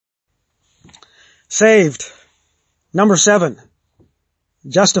Saved. Number 7.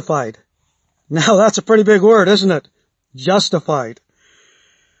 Justified. Now that's a pretty big word, isn't it? Justified.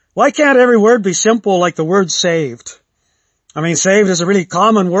 Why can't every word be simple like the word saved? I mean, saved is a really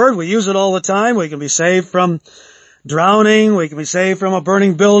common word. We use it all the time. We can be saved from drowning. We can be saved from a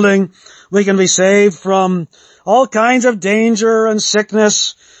burning building. We can be saved from all kinds of danger and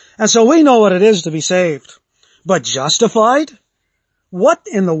sickness. And so we know what it is to be saved. But justified? What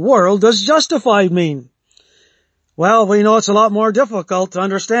in the world does justified mean? Well, we know it's a lot more difficult to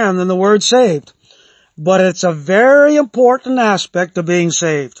understand than the word saved. But it's a very important aspect of being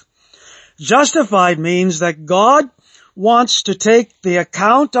saved. Justified means that God wants to take the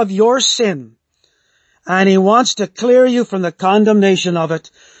account of your sin and He wants to clear you from the condemnation of it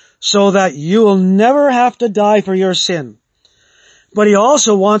so that you will never have to die for your sin. But He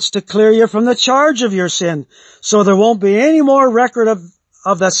also wants to clear you from the charge of your sin so there won't be any more record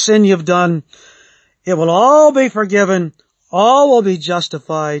of the sin you've done. It will all be forgiven. All will be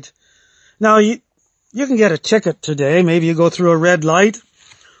justified. Now, you can get a ticket today. Maybe you go through a red light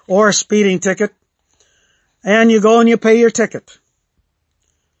or a speeding ticket, and you go and you pay your ticket.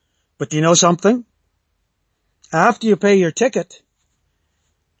 But do you know something? After you pay your ticket,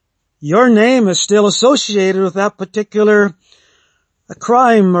 your name is still associated with that particular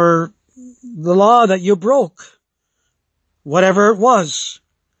crime or the law that you broke, whatever it was.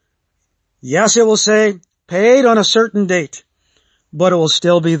 Yes, it will say paid on a certain date, but it will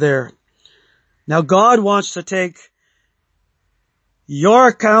still be there. Now God wants to take your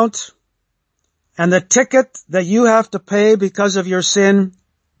account and the ticket that you have to pay because of your sin,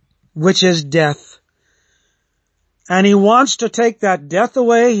 which is death. And He wants to take that death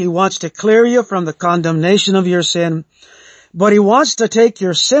away. He wants to clear you from the condemnation of your sin. But He wants to take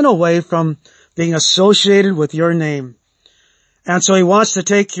your sin away from being associated with your name. And so He wants to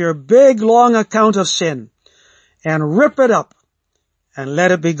take your big, long account of sin and rip it up and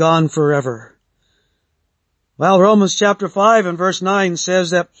let it be gone forever. Well, Romans chapter 5 and verse 9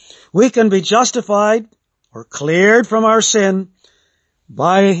 says that we can be justified or cleared from our sin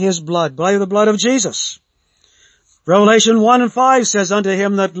by His blood, by the blood of Jesus. Revelation 1 and 5 says, unto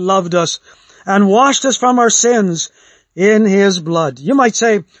Him that loved us and washed us from our sins in His blood. You might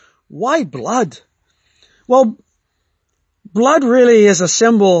say, why blood? Well, blood really is a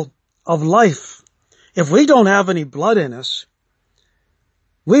symbol of life. If we don't have any blood in us,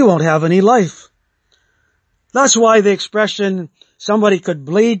 we won't have any life. That's why the expression, somebody could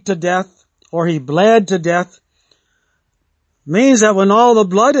bleed to death or he bled to death, means that when all the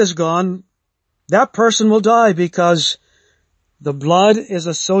blood is gone, that person will die because the blood is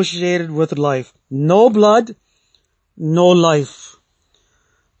associated with life. No blood, no life.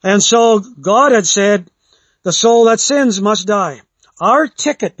 And so God had said, the soul that sins must die. Our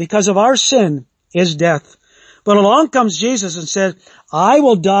ticket because of our sin is death. But along comes Jesus and said, I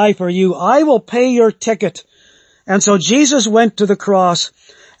will die for you. I will pay your ticket. And so Jesus went to the cross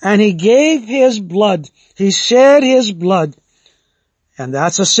and He gave His blood. He shed His blood. And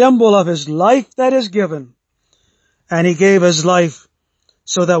that's a symbol of His life that is given. And He gave His life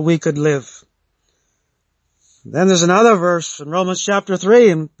so that we could live. Then there's another verse in Romans chapter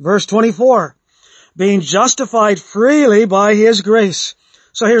 3 and verse 24. Being justified freely by His grace.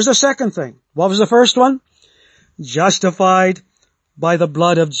 So here's the second thing. What was the first one? Justified by the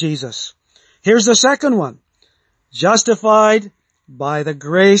blood of Jesus. Here's the second one. Justified by the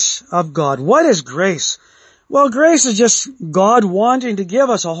grace of God. What is grace? Well, grace is just God wanting to give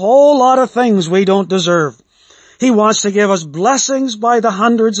us a whole lot of things we don't deserve. He wants to give us blessings by the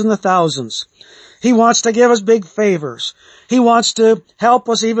hundreds and the thousands. He wants to give us big favors. He wants to help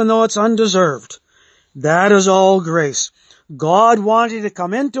us even though it's undeserved. That is all grace. God wanting to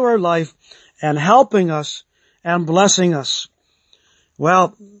come into our life and helping us and blessing us.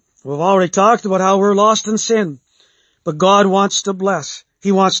 Well, we've already talked about how we're lost in sin. But God wants to bless.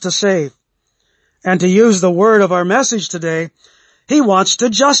 He wants to save. And to use the word of our message today, He wants to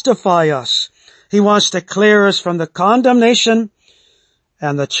justify us. He wants to clear us from the condemnation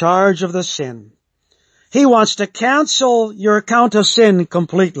and the charge of the sin. He wants to cancel your account of sin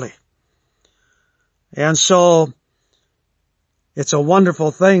completely. And so, it's a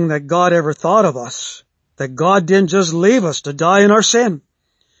wonderful thing that God ever thought of us. That God didn't just leave us to die in our sin.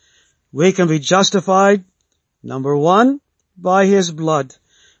 We can be justified, number 1, by His blood.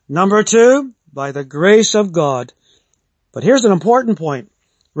 Number 2, by the grace of God. But here's an important point.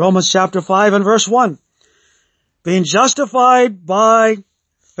 Romans chapter 5 and verse 1. Being justified by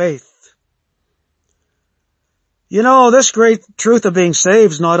faith. You know, this great truth of being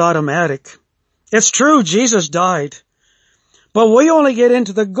saved is not automatic. It's true, Jesus died. But we only get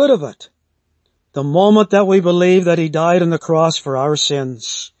into the good of it The moment that we believe that He died on the cross for our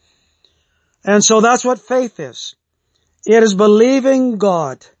sins. And so that's what faith is. It is believing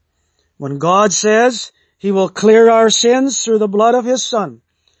God. When God says He will clear our sins through the blood of His Son,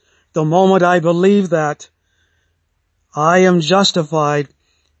 the moment I believe that, I am justified.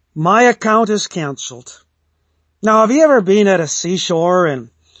 My account is canceled. Now, have you ever been at a seashore and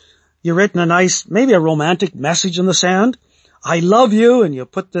you've written a nice, maybe a romantic message in the sand? I love you, and you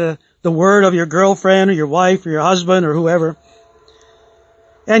put the word of your girlfriend or your wife or your husband or whoever.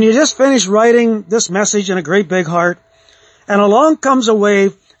 And you just finished writing this message in a great big heart, and along comes a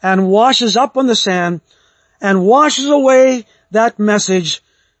wave and washes up on the sand and washes away that message.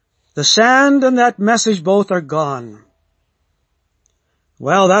 The sand and that message both are gone.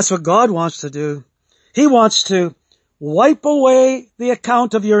 Well, that's what God wants to do. He wants to wipe away the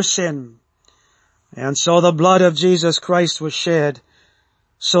account of your sin. And so the blood of Jesus Christ was shed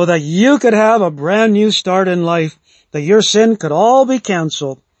so that you could have a brand new start in life, that your sin could all be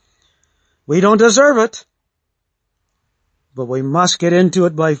canceled. We don't deserve it, but we must get into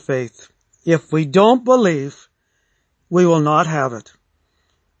it by faith. If we don't believe, we will not have it.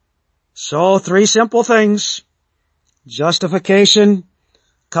 So 3 simple things. Justification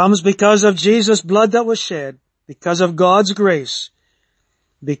comes because of Jesus' blood that was shed, because of God's grace,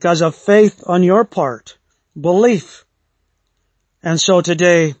 because of faith on your part, belief. And so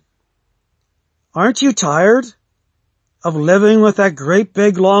today, aren't you tired of living with that great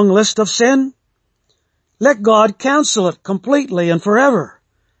big long list of sin? Let God cancel it completely and forever.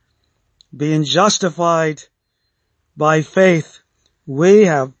 Being justified by faith, we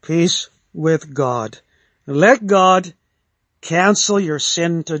have peace with God. Let God cancel your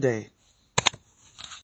sin today.